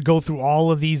has to go through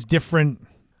all of these different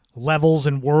levels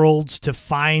and worlds to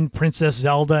find Princess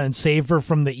Zelda and save her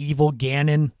from the evil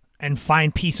Ganon, and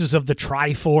find pieces of the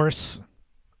Triforce.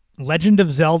 Legend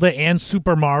of Zelda and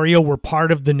Super Mario were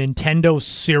part of the Nintendo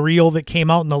cereal that came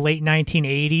out in the late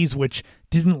 1980s, which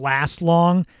didn't last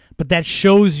long, but that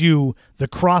shows you the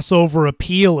crossover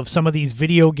appeal of some of these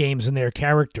video games and their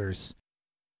characters.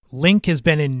 Link has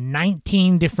been in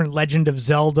 19 different Legend of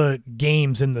Zelda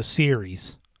games in the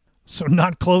series. So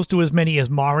not close to as many as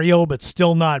Mario, but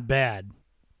still not bad.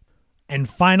 And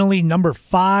finally, number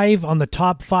 5 on the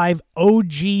top 5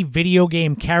 OG video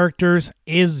game characters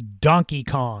is Donkey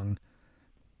Kong.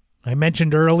 I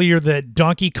mentioned earlier that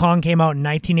Donkey Kong came out in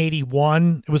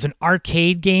 1981. It was an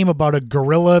arcade game about a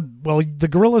gorilla. Well, the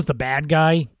gorilla's the bad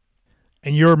guy.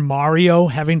 And you're Mario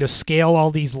having to scale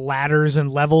all these ladders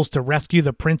and levels to rescue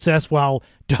the princess while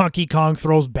Donkey Kong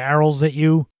throws barrels at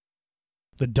you.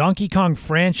 The Donkey Kong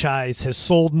franchise has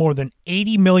sold more than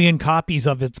 80 million copies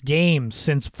of its games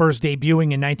since first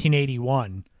debuting in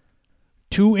 1981.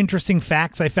 2 interesting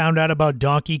facts I found out about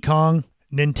Donkey Kong.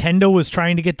 Nintendo was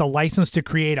trying to get the license to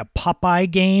create a Popeye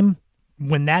game.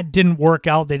 When that didn't work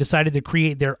out, they decided to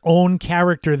create their own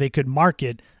character they could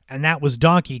market, and that was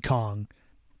Donkey Kong.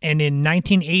 And in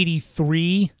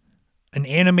 1983, an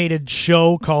animated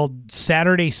show called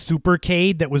Saturday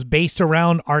Supercade that was based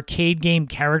around arcade game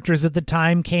characters at the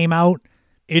time came out.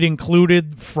 It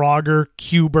included Frogger,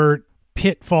 Q*bert,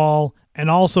 Pitfall, and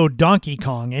also Donkey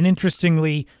Kong. And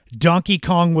interestingly, Donkey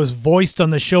Kong was voiced on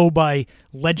the show by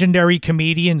legendary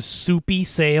comedian Soupy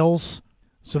Sales.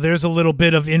 So there's a little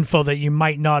bit of info that you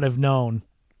might not have known.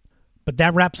 But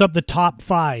that wraps up the top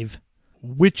 5.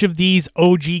 Which of these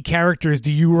OG characters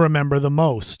do you remember the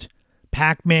most?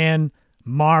 Pac-Man,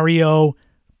 Mario,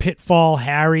 Pitfall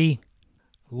Harry,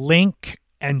 Link,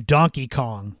 and Donkey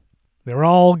Kong. They're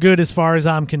all good as far as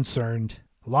I'm concerned.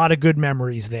 A lot of good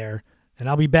memories there. And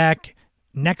I'll be back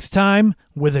next time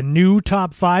with a new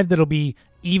top 5 that'll be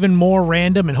even more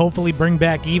random and hopefully bring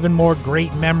back even more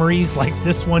great memories like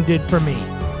this one did for me.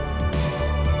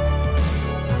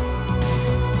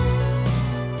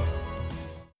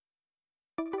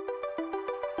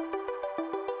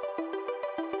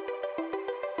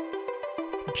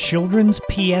 Children's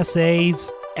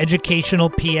PSAs, educational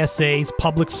PSAs,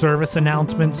 public service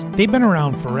announcements, they've been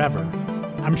around forever.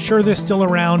 I'm sure they're still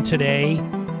around today.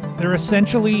 They're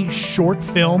essentially short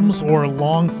films or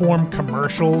long-form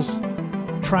commercials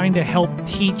trying to help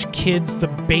teach kids the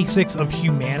basics of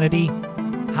humanity,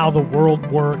 how the world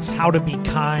works, how to be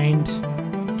kind,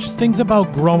 just things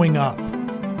about growing up.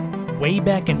 Way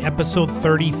back in episode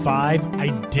 35, I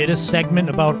did a segment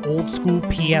about old school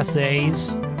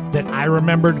PSAs that I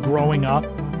remembered growing up.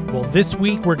 Well, this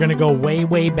week we're going to go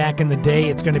way back in the day.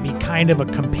 It's going to be kind of a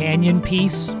companion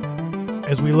piece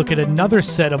as we look at another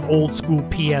set of old school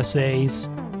PSAs.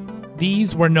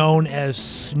 These were known as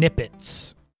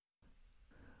Snipets.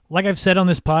 Like I've said on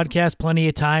this podcast plenty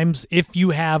of times, if you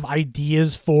have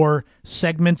ideas for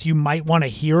segments you might want to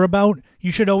hear about,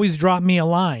 you should always drop me a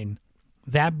line.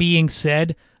 That being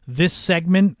said, this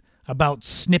segment about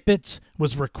Snipets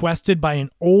was requested by an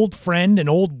old friend, an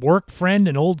old work friend,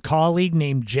 an old colleague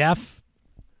named Jeff.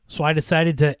 So I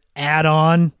decided to add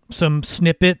on some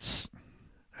snippets,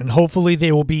 and hopefully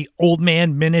they will be Old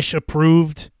Man Minish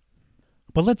approved.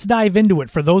 But let's dive into it.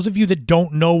 For those of you that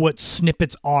don't know what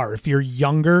snippets are, if you're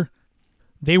younger,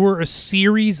 they were a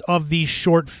series of these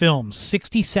short films,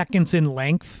 60 seconds in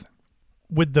length,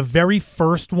 with the very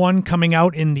first one coming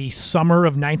out in the summer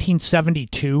of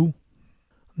 1972.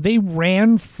 They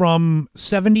ran from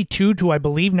 72 to, I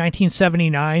believe,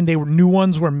 1979. New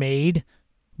ones were made,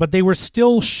 but they were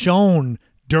still shown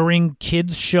during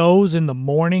kids' shows in the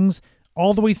mornings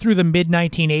all the way through the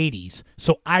mid-1980s.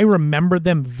 So I remember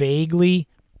them vaguely.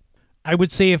 I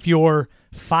would say if you're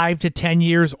 5 to 10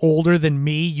 years older than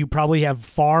me, you probably have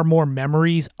far more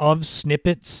memories of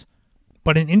Snipets.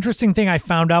 But an interesting thing I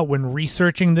found out when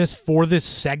researching this for this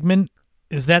segment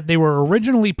is that they were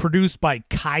originally produced by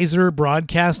Kaiser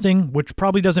Broadcasting, which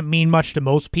probably doesn't mean much to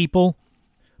most people.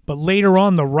 But later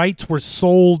on, the rights were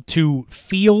sold to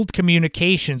Field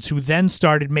Communications, who then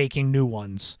started making new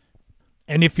ones.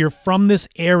 And if you're from this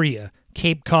area,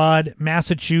 Cape Cod,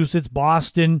 Massachusetts,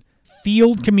 Boston,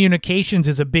 Field Communications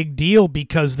is a big deal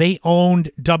because they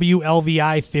owned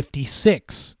WLVI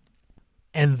 56.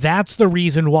 And that's the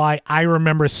reason why I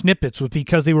remember Snipets, was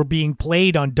because they were being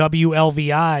played on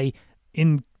WLVI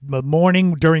in the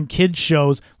morning during kids'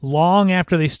 shows long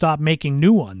after they stopped making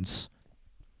new ones.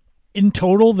 In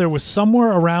total, there was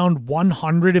somewhere around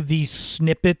 100 of these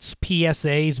Snipets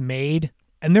PSAs made,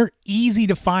 and they're easy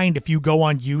to find if you go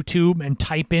on YouTube and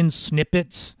type in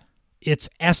Snipets. It's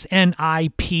Snipets,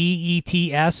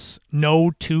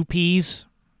 no 2 Ps.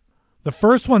 The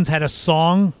first ones had a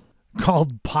song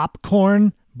called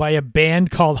Popcorn by a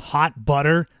band called Hot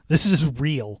Butter This is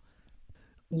real.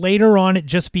 Later on, it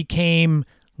just became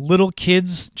little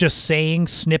kids just saying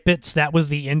snippets. That was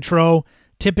the intro.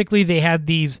 Typically, they had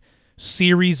these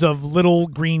series of little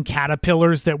green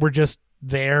caterpillars that were just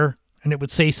there, and it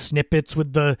would say snippets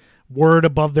with the word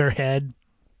above their head.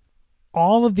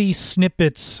 All of these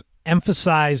snippets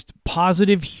emphasized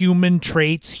positive human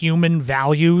traits, human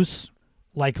values,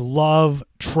 like love,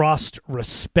 trust,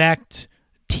 respect,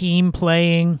 team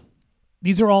playing.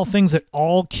 These are all things that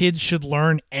all kids should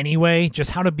learn anyway,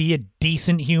 just how to be a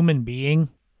decent human being.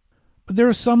 But there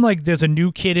are some, like there's a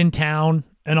new kid in town,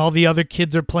 and all the other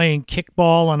kids are playing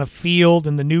kickball on a field,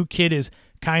 and the new kid is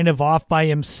kind of off by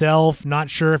himself, not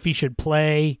sure if he should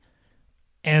play.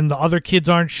 And the other kids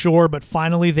aren't sure, but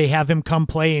finally they have him come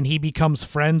play and he becomes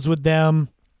friends with them.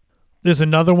 There's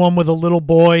another one with a little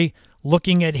boy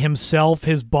looking at himself,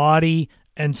 his body,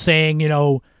 and saying,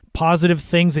 positive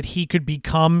things that he could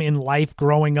become in life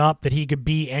growing up, that he could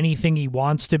be anything he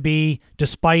wants to be,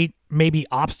 despite maybe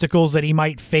obstacles that he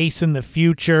might face in the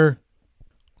future.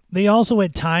 They also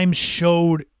at times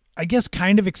showed, I guess,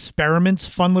 kind of experiments,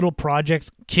 fun little projects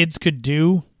kids could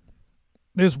do.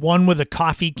 There's one with a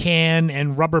coffee can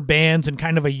and rubber bands and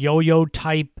kind of a yo-yo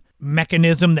type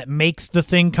mechanism that makes the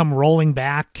thing come rolling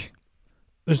back.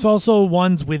 There's also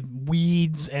ones with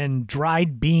weeds and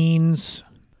dried beans,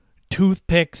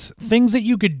 toothpicks, things that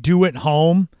you could do at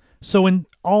home. So in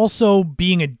also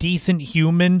being a decent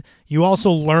human, you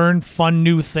also learn fun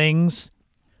new things,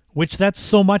 which that's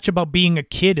so much about being a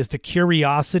kid, is the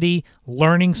curiosity,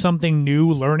 learning something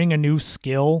new, learning a new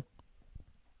skill.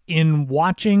 In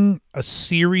watching a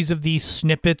series of these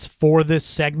snippets for this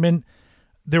segment,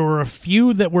 there were a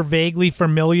few that were vaguely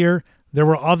familiar. There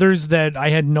were others that I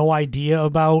had no idea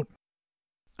about.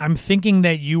 I'm thinking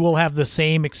that you will have the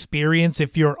same experience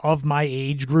if you're of my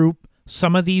age group.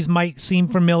 Some of these might seem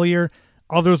familiar.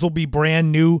 Others will be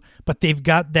brand new, but they've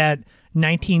got that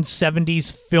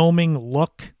 1970s filming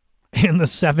look and the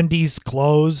 70s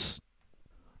clothes.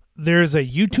 There's a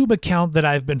YouTube account that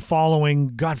I've been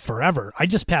following, God, forever. I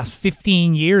just passed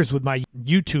 15 years with my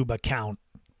YouTube account.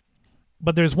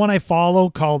 But there's one I follow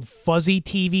called Fuzzy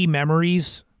TV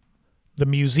Memories, the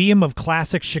Museum of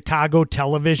Classic Chicago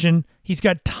Television. He's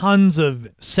got tons of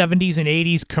 70s and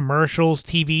 80s commercials,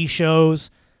 TV shows.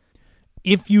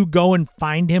 If you go and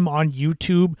find him on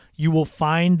YouTube, you will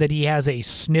find that he has a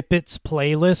Snipets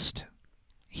playlist.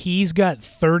 He's got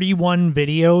 31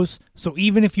 videos, so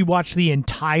even if you watch the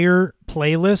entire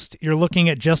playlist, you're looking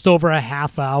at just over a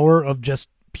half hour of just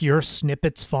pure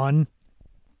snippets fun.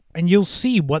 And you'll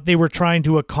see what they were trying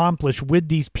to accomplish with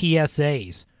these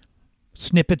PSAs.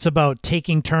 Snippets about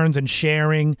taking turns and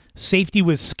sharing, safety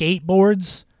with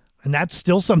skateboards, and that's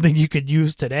still something you could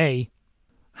use today.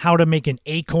 How to make an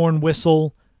acorn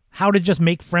whistle, how to just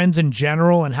make friends in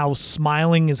general, and how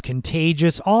smiling is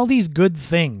contagious, all these good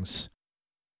things.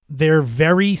 They're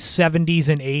very 70s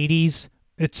and 80s.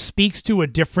 It speaks to a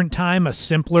different time, a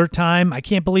simpler time. I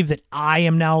can't believe that I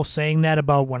am now saying that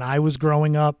about when I was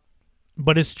growing up.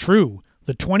 But it's true.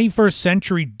 The 21st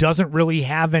century doesn't really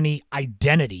have any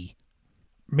identity.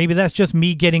 Maybe that's just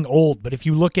me getting old, but if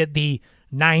you look at the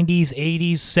 90s,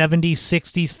 80s, 70s,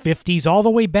 60s, 50s, all the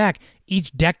way back,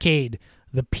 each decade,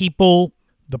 the people,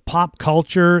 the pop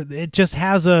culture, it just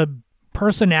has a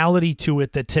personality to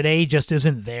it that today just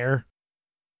isn't there.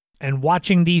 And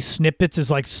watching these snippets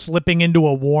is like slipping into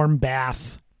a warm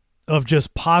bath of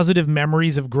just positive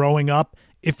memories of growing up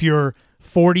if you're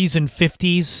 40s and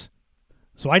 50s.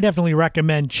 So I definitely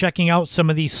recommend checking out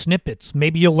some of these snippets.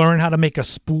 Maybe you'll learn how to make a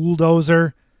spool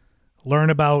dozer,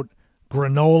 learn about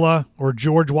granola or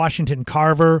George Washington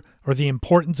Carver, or the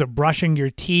importance of brushing your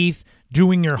teeth,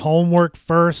 doing your homework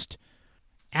first,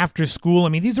 after school. I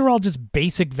mean, these are all just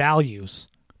basic values,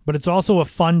 but it's also a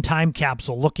fun time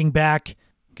capsule looking back.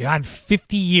 God,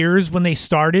 50 years when they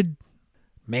started?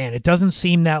 Man, it doesn't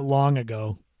seem that long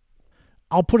ago.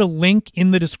 I'll put a link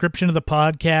in the description of the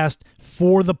podcast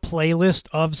for the playlist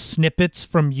of snippets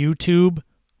from YouTube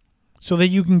so that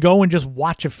you can go and just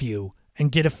watch a few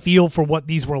and get a feel for what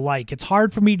these were like. It's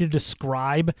hard for me to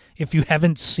describe if you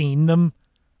haven't seen them.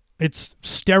 It's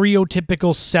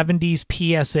stereotypical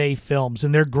 70s PSA films,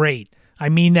 and they're great. I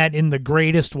mean that in the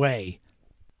greatest way.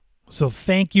 So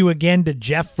thank you again to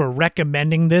Jeff for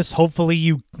recommending this. Hopefully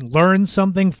you learned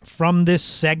something from this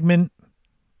segment,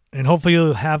 and hopefully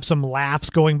you'll have some laughs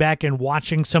going back and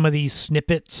watching some of these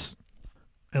snippets.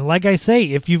 And like I say,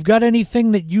 if you've got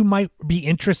anything that you might be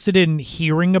interested in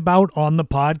hearing about on the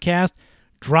podcast,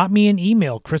 drop me an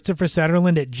email,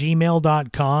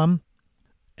 christophersutherland@gmail.com.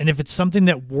 And if it's something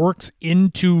that works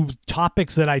into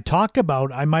topics that I talk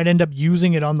about, I might end up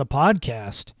using it on the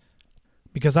podcast.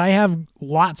 because I have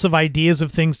lots of ideas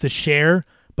of things to share,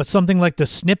 but something like the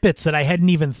snippets that I hadn't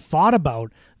even thought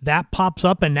about, that pops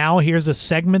up, and now here's a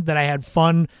segment that I had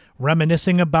fun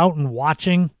reminiscing about and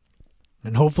watching.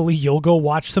 And hopefully you'll go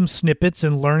watch some snippets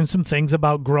and learn some things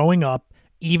about growing up,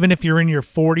 even if you're in your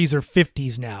 40s or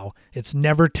 50s now. It's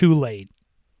never too late.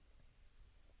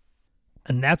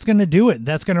 And that's going to do it.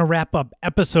 That's going to wrap up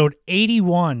episode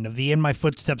 81 of the In My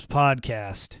Footsteps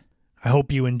podcast. I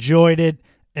hope you enjoyed it,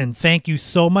 and thank you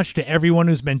so much to everyone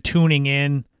who's been tuning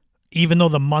in. Even though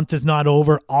the month is not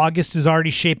over, August is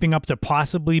already shaping up to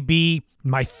possibly be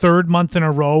my third month in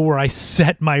a row where I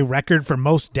set my record for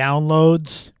most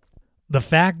downloads. The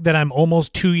fact that I'm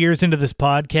almost 2 years into this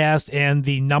podcast and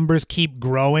the numbers keep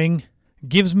growing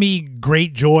gives me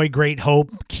great joy, great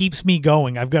hope, keeps me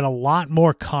going. I've got a lot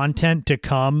more content to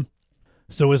come.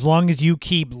 So as long as you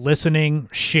keep listening,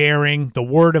 sharing, the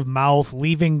word of mouth,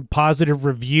 leaving positive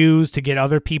reviews to get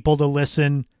other people to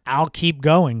listen, I'll keep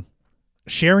going.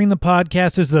 Sharing the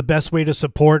podcast is the best way to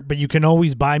support, but you can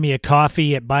always buy me a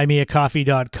coffee at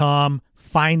buymeacoffee.com.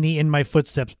 Find the In My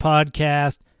Footsteps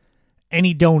podcast.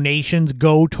 Any donations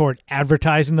go toward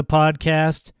advertising the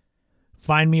podcast.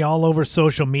 Find me all over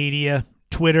social media,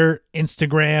 Twitter,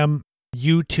 Instagram,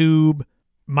 YouTube,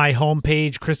 my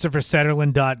homepage,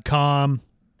 ChristopherSetterland.com.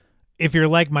 If you're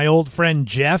like my old friend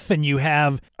Jeff and you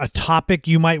have a topic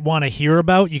you might want to hear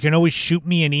about, you can always shoot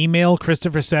me an email,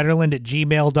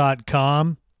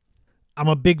 ChristopherSetterland@gmail.com. I'm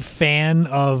a big fan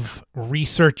of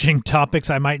researching topics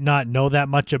I might not know that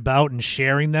much about and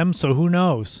sharing them, so who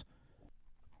knows?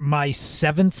 My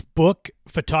 7th book,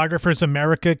 Photographers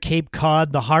America, Cape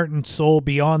Cod, The Heart and Soul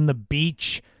Beyond the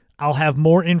Beach. I'll have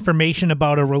more information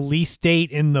about a release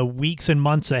date in the weeks and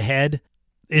months ahead.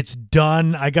 It's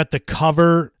done. I got the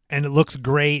cover, and it looks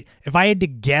great. If I had to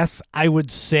guess, I would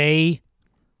say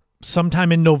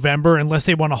sometime in November, unless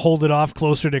they want to hold it off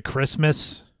closer to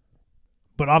Christmas.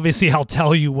 But obviously, I'll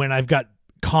tell you when I've got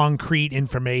concrete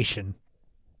information.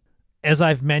 As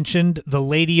I've mentioned, the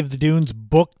Lady of the Dunes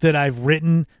book that I've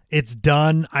written, it's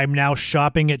done. I'm now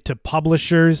shopping it to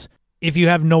publishers. If you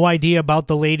have no idea about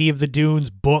the Lady of the Dunes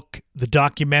book, the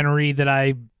documentary that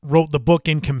I wrote the book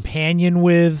in companion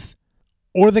with,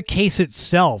 or the case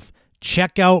itself,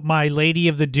 check out my Lady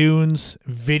of the Dunes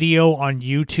video on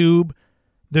YouTube.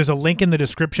 There's a link in the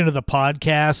description of the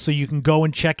podcast, so you can go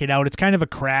and check it out. It's kind of a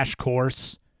crash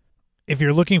course. If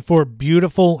you're looking for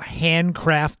beautiful,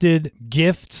 handcrafted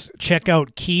gifts, check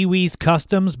out Kiwis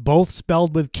Customs, both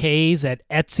spelled with K's, at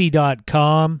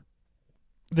Etsy.com.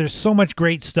 There's so much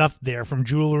great stuff there, from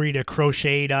jewelry to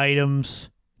crocheted items,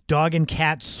 dog and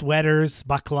cat sweaters,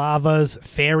 baklavas,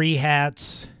 fairy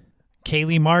hats.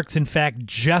 Kaylee Marks, in fact,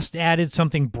 just added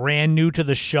something brand new to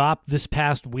the shop this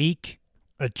past week.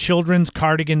 A children's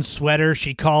cardigan sweater.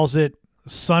 She calls it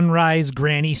Sunrise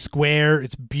Granny Square.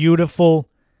 It's beautiful.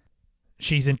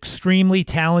 She's extremely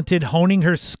talented, honing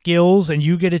her skills, and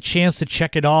you get a chance to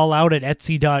check it all out at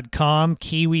Etsy.com,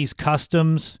 Kiwis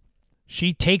Customs.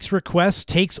 She takes requests,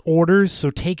 takes orders, so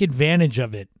take advantage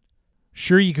of it.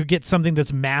 Sure, you could get something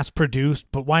that's mass-produced,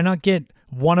 but why not get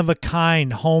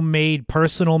one-of-a-kind, homemade,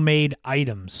 personal-made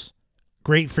items?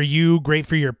 Great for you, great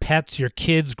for your pets, your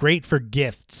kids, great for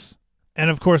gifts. And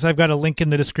of course, I've got a link in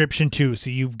the description too,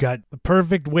 so you've got the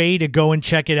perfect way to go and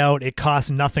check it out. It costs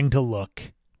nothing to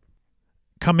look.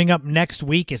 Coming up next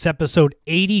week is episode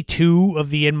 82 of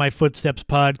the In My Footsteps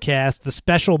podcast, the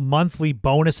special monthly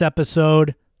bonus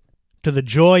episode. To the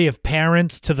joy of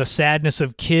parents, to the sadness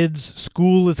of kids,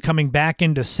 school is coming back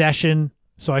into session,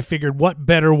 so I figured what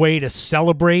better way to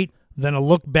celebrate than a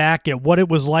look back at what it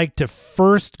was like to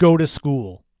first go to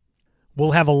school.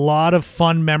 We'll have a lot of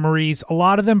fun memories. A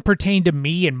lot of them pertain to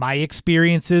me and my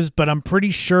experiences, but I'm pretty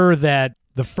sure that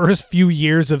the first few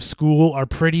years of school are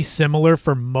pretty similar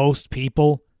for most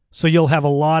people, so you'll have a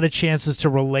lot of chances to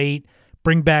relate,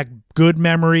 bring back good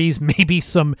memories, maybe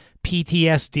some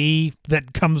PTSD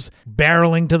that comes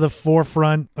barreling to the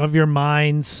forefront of your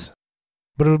minds.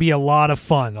 But it'll be a lot of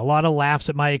fun, a lot of laughs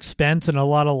at my expense, and a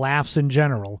lot of laughs in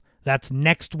general. That's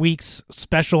next week's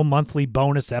special monthly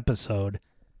bonus episode.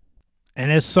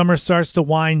 And as summer starts to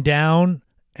wind down,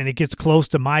 and it gets close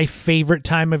to my favorite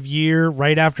time of year,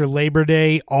 right after Labor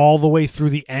Day, all the way through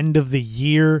the end of the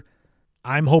year,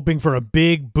 I'm hoping for a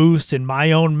big boost in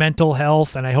my own mental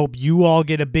health, and I hope you all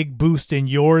get a big boost in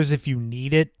yours if you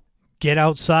need it. Get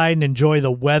outside and enjoy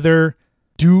the weather.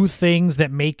 Do things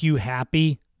that make you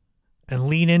happy, and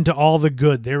lean into all the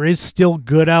good. There is still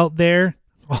good out there,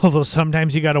 although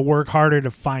sometimes you got to work harder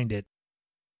to find it.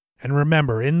 And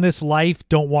remember, in this life,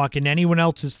 don't walk in anyone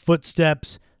else's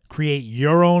footsteps. Create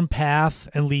your own path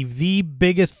and leave the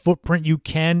biggest footprint you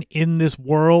can in this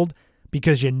world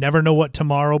because you never know what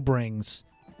tomorrow brings.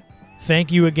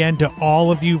 Thank you again to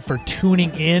all of you for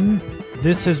tuning in.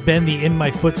 This has been the In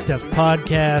My Footsteps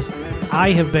podcast.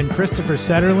 I have been Christopher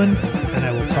Setterland, and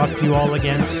I will talk to you all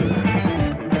again soon.